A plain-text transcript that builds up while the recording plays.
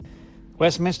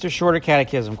Westminster Shorter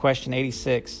Catechism, question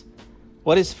 86.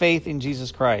 What is faith in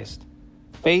Jesus Christ?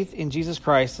 Faith in Jesus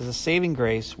Christ is a saving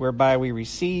grace whereby we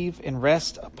receive and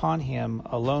rest upon him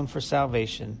alone for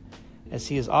salvation, as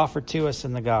he is offered to us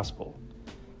in the gospel.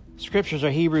 Scriptures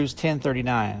are Hebrews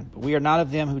 10:39, but we are not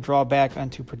of them who draw back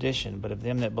unto perdition, but of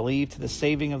them that believe to the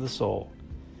saving of the soul.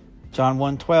 John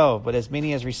 1:12, but as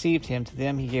many as received him, to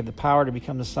them he gave the power to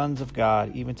become the sons of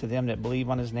God, even to them that believe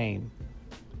on his name.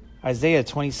 Isaiah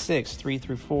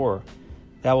 26:3-4,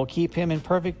 thou wilt keep him in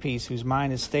perfect peace, whose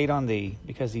mind is stayed on thee,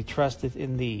 because he trusteth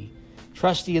in thee.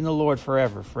 Trust ye in the Lord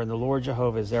forever, for in the Lord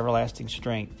Jehovah is everlasting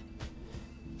strength.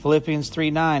 Philippians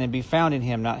 3:9, and be found in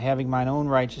him, not having mine own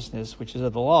righteousness, which is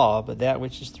of the law, but that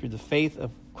which is through the faith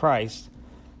of Christ,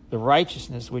 the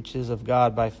righteousness which is of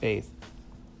God by faith.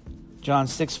 John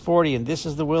 6:40, and this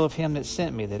is the will of him that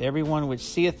sent me, that every one which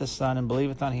seeth the Son and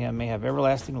believeth on him may have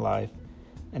everlasting life,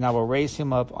 and I will raise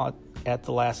him up at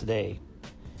the last day.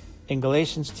 In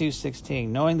Galatians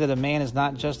 2:16, knowing that a man is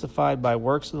not justified by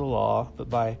works of the law, but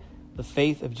by the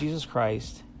faith of Jesus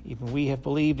Christ, even we have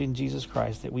believed in Jesus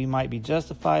Christ, that we might be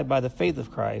justified by the faith of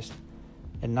Christ,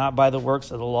 and not by the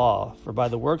works of the law. For by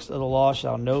the works of the law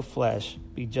shall no flesh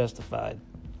be justified.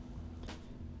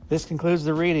 This concludes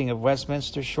the reading of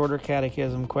Westminster Shorter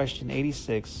Catechism, question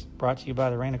 86, brought to you by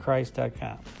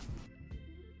thereignofchrist.com.